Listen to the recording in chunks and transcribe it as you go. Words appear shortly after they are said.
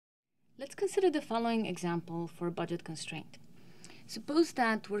Let's consider the following example for a budget constraint. Suppose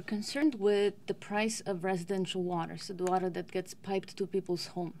that we're concerned with the price of residential water, so the water that gets piped to people's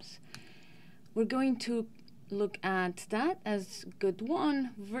homes. We're going to look at that as good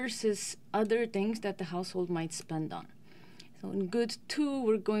one versus other things that the household might spend on. So in good two,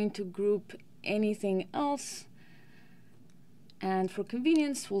 we're going to group anything else. And for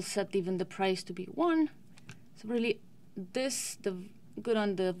convenience, we'll set even the price to be 1. So really, the good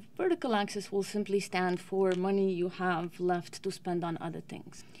on the vertical axis will simply stand for money you have left to spend on other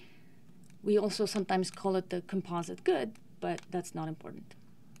things. We also sometimes call it the composite good, but that's not important.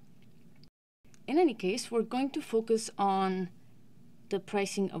 In any case, we're going to focus on the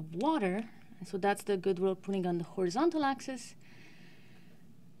pricing of water. So that's the good we're putting on the horizontal axis.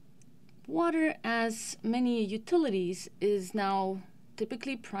 Water, as many utilities, is now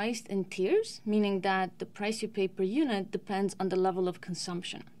typically priced in tiers, meaning that the price you pay per unit depends on the level of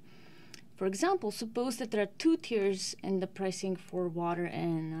consumption. For example, suppose that there are 2 tiers in the pricing for water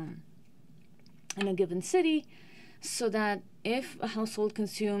in a given city, so that if a household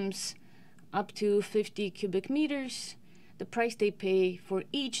consumes up to 50 cubic meters, the price they pay for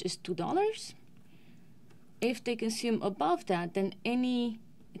each is $2. If they consume above that, then any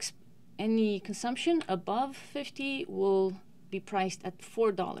consumption above 50 will be priced at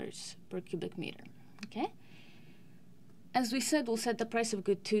 $4 per cubic meter. Okay? As we said, we'll set the price of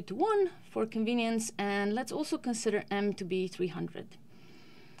good 2 to 1 for convenience, and let's also consider M to be 300.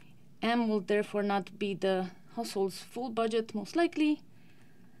 M will therefore not be the household's full budget, most likely,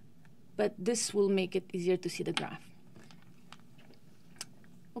 but this will make it easier to see the graph.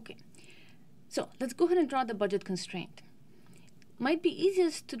 Okay, so let's go ahead and draw the budget constraint. Might be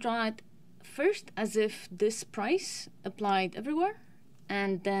easiest to draw it first as if this price applied everywhere,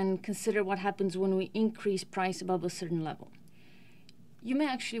 and then consider what happens when we increase price above a certain level. You may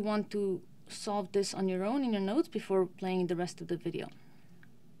actually want to solve this on your own in your notes before playing the rest of the video.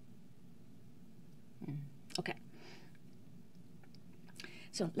 Okay.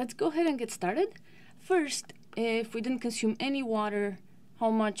 So let's go ahead and get started. First, if we didn't consume any water,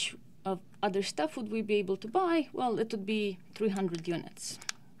 how much of other stuff would we be able to buy? Well, it would be 300 units.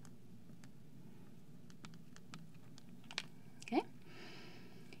 Okay.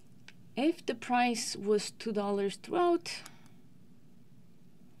 If the price was $2 throughout,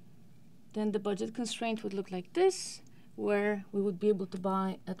 then the budget constraint would look like this, where we would be able to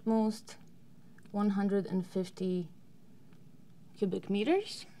buy at most 150 cubic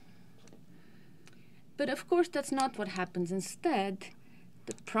meters. But of course, that's not what happens. Instead,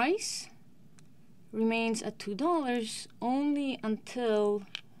 the price remains at $2 only until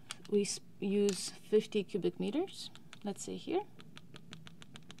we use 50 cubic meters, let's say here.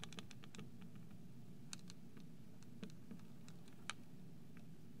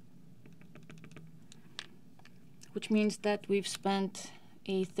 Which means that we've spent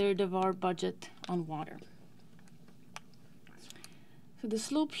a third of our budget on water. So the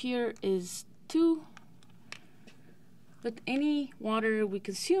slope here is 2, but any water we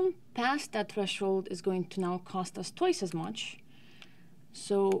consume past that threshold is going to now cost us twice as much.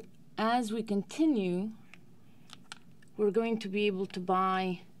 So as we continue, we're going to be able to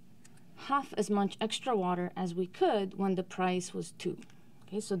buy half as much extra water as we could when the price was 2.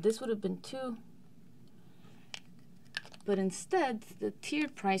 Okay, so this would have been 2, but instead the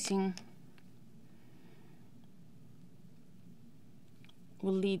tiered pricing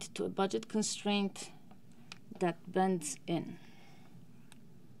will lead to a budget constraint that bends in.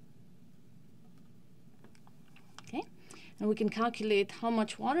 Okay, and we can calculate how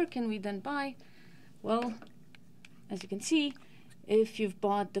much water can we then buy. Well, as you can see, if you've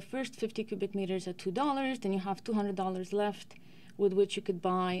bought the first 50 cubic meters at $2, then you have $200 left, with which you could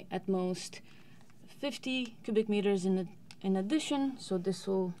buy at most 50 cubic meters in addition, so this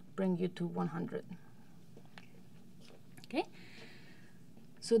will bring you to 100. Okay,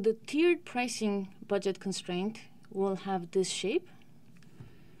 so the tiered pricing budget constraint will have this shape.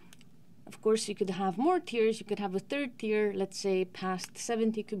 Of course, you could have more tiers. You could have a third tier, let's say past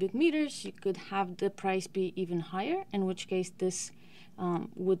 70 cubic meters. You could have the price be even higher, in which case this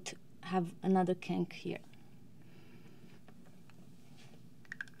would have another kink here.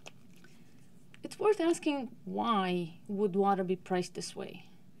 It's worth asking, why would water be priced this way?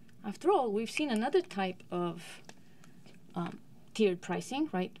 After all, we've seen another type of tiered pricing,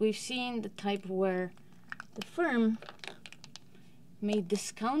 right? We've seen the type where the firm may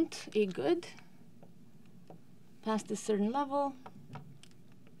discount a good past a certain level.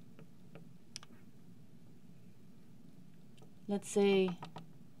 Let's say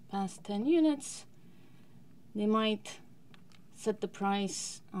past 10 units. They might set the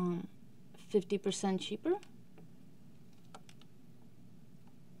price 50% cheaper.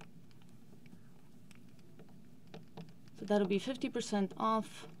 So that'll be 50%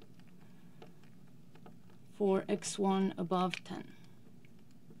 off for X1 above 10.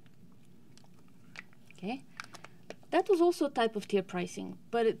 Okay, that was also a type of tier pricing,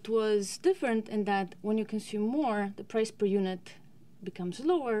 but it was different in that when you consume more, the price per unit becomes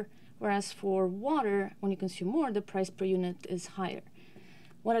lower, whereas for water, when you consume more, the price per unit is higher.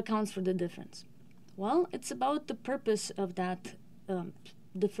 What accounts for the difference? Well, it's about the purpose of that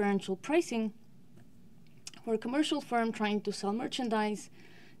differential pricing. For a commercial firm trying to sell merchandise,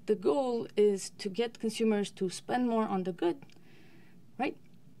 the goal is to get consumers to spend more on the good, right?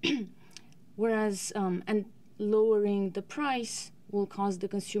 Whereas, and lowering the price will cause the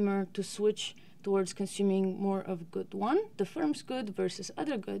consumer to switch towards consuming more of good one, the firm's good versus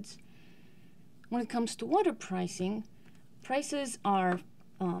other goods. When it comes to water pricing, prices are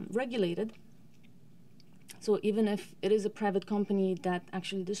regulated. So even if it is a private company that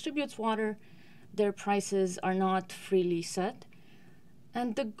actually distributes water, their prices are not freely set.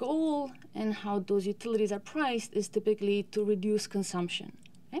 And the goal in how those utilities are priced is typically to reduce consumption,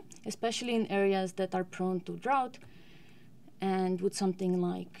 okay? Especially in areas that are prone to drought. And with something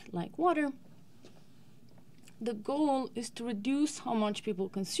like water, the goal is to reduce how much people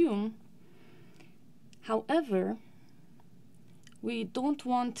consume. However, we don't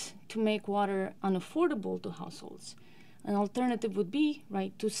want to make water unaffordable to households. An alternative would be,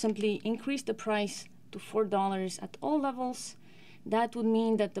 right, to simply increase the price to $4 at all levels. That would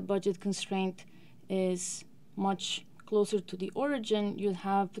mean that the budget constraint is much closer to the origin. You'll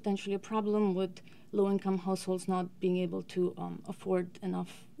have potentially a problem with low-income households not being able to afford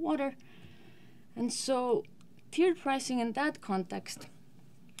enough water. And so tiered pricing in that context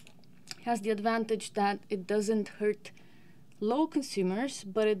has the advantage that it doesn't hurt low consumers,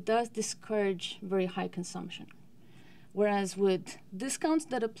 but it does discourage very high consumption. Whereas with discounts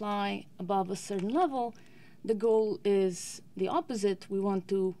that apply above a certain level, the goal is the opposite. We want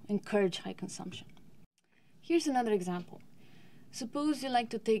to encourage high consumption. Here's another example. Suppose you like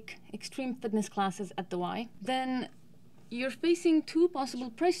to take extreme fitness classes at the Y. Then you're facing two possible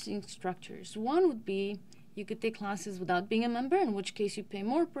pricing structures. One would be you could take classes without being a member, in which case you pay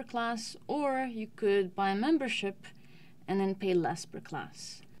more per class, or you could buy a membership and then pay less per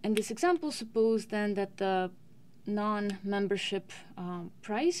class. In this example, suppose then that the non-membership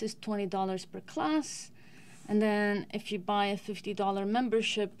price is $20 per class, and then if you buy a $50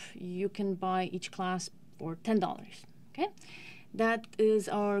 membership, you can buy each class for $10, okay? That is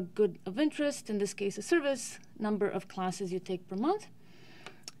our good of interest, in this case a service, number of classes you take per month.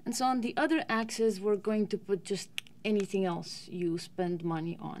 And so on the other axis, we're going to put just anything else you spend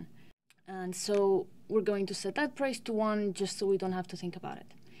money on. And so we're going to set that price to 1 just so we don't have to think about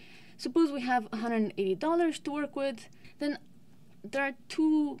it. Suppose we have $180 to work with, then there are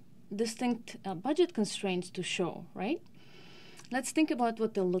two distinct budget constraints to show, right? Let's think about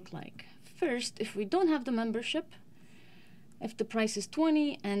what they'll look like. First, if we don't have the membership, if the price is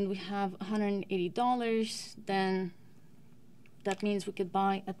 $20 and we have $180, then that means we could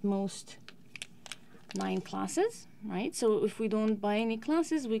buy at most 9 classes, right? So if we don't buy any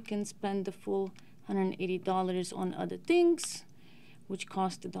classes, we can spend the full $180 on other things, which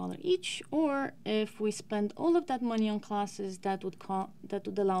cost $1 each. Or if we spend all of that money on classes, that would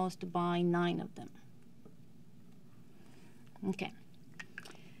allow us to buy 9 of them. Okay.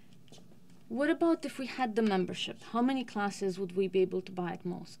 What about if we had the membership? How many classes would we be able to buy at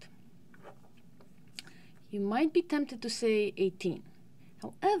most? You might be tempted to say 18.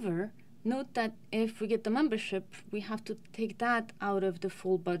 However, note that if we get the membership, we have to take that out of the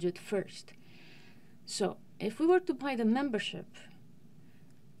full budget first. So if we were to buy the membership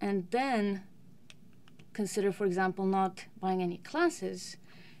and then consider, for example, not buying any classes,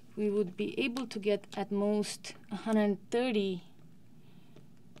 we would be able to get at most 130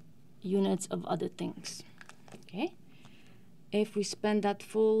 units of other things, okay? If we spend that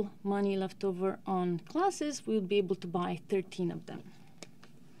full money left over on classes, we'll be able to buy 13 of them.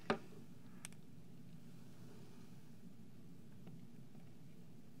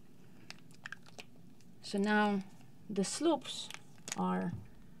 So now the slopes are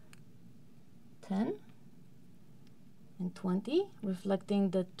 10 and 20,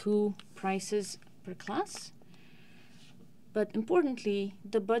 reflecting the 2 prices per class. But importantly,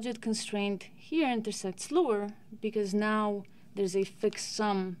 the budget constraint here intersects lower because now there's a fixed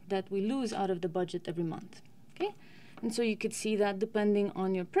sum that we lose out of the budget every month, okay? And so you could see that depending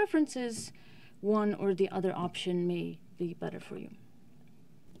on your preferences, one or the other option may be better for you.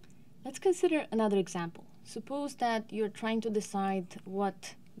 Let's consider another example. Suppose that you're trying to decide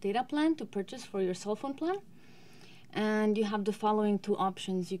what data plan to purchase for your cell phone plan. And you have the following two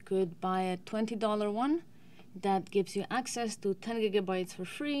options. You could buy a $20 one that gives you access to 10 gigabytes for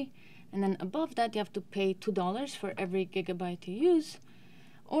free, and then above that you have to pay $2 for every gigabyte you use.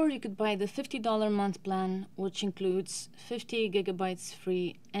 Or you could buy the $50 month plan, which includes 50 gigabytes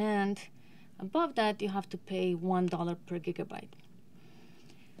free, and above that you have to pay $1 per gigabyte.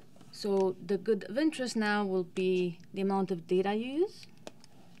 So the good of interest now will be the amount of data you use,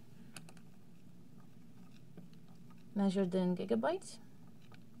 measured in gigabytes.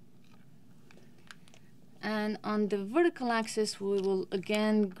 And on the vertical axis, we will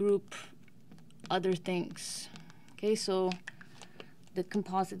again group other things. Okay, so the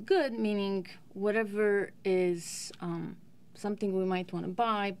composite good, meaning whatever is something we might want to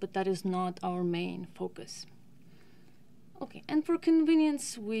buy, but that is not our main focus. Okay, and for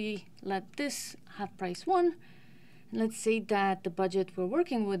convenience, we let this have price 1. And let's say that the budget we're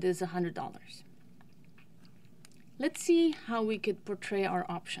working with is $100. Let's see how we could portray our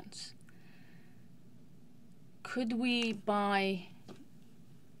options. Could we buy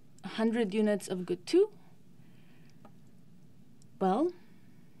 100 units of good 2? Well,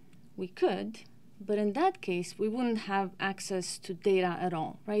 we could, but in that case, we wouldn't have access to data at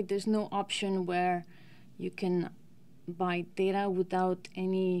all, right? There's no option where you can buy data without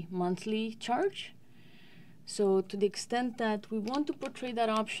any monthly charge. So to the extent that we want to portray that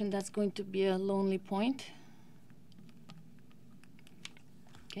option, that's going to be a lonely point.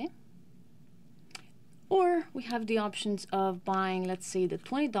 Okay. Or we have the options of buying, let's say, the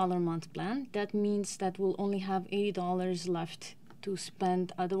 $20 month plan. That means that we'll only have $80 left to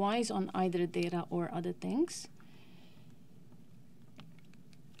spend otherwise on either data or other things.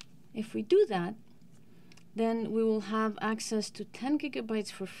 If we do that, then we will have access to 10 gigabytes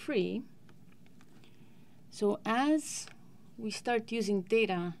for free. So as we start using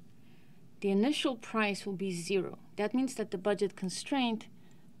data, the initial price will be 0. That means that the budget constraint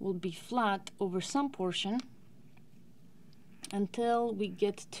will be flat over some portion until we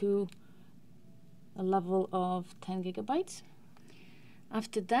get to a level of 10 gigabytes.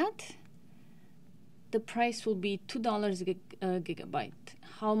 After that, the price will be $2 a gigabyte.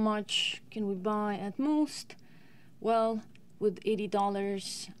 How much can we buy at most? Well, with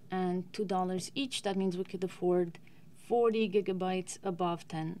 $80 and $2 each, that means we could afford 40 gigabytes above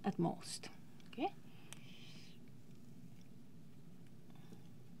 10 at most. Okay.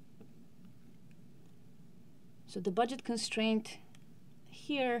 So the budget constraint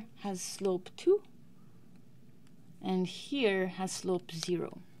here has slope 2, and here has slope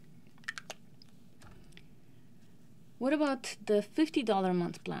 0. What about the $50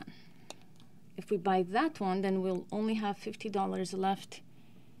 month plan? If we buy that one, then we'll only have $50 left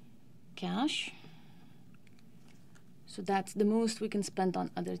cash. So that's the most we can spend on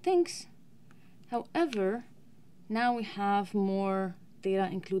other things. However, now we have more data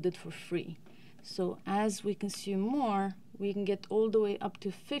included for free. So as we consume more, we can get all the way up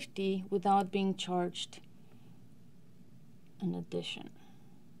to 50 without being charged an addition.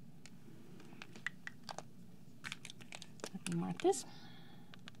 Let me mark this.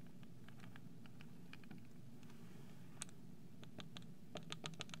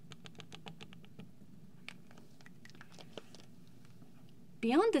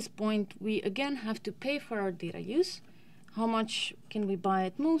 Beyond this point, we again have to pay for our data use. How much can we buy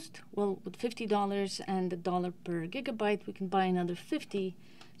at most? Well, with $50 and $1 per gigabyte, we can buy another 50.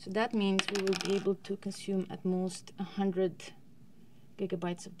 So that means we will be able to consume at most 100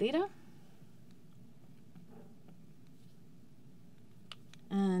 gigabytes of data.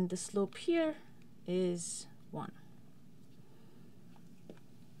 And the slope here is 1.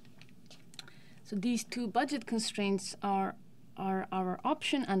 So these two budget constraints are our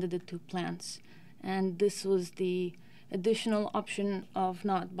option under the two plans. And this was the additional option of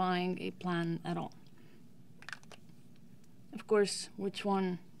not buying a plan at all. Of course, which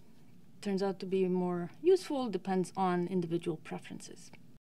one turns out to be more useful depends on individual preferences.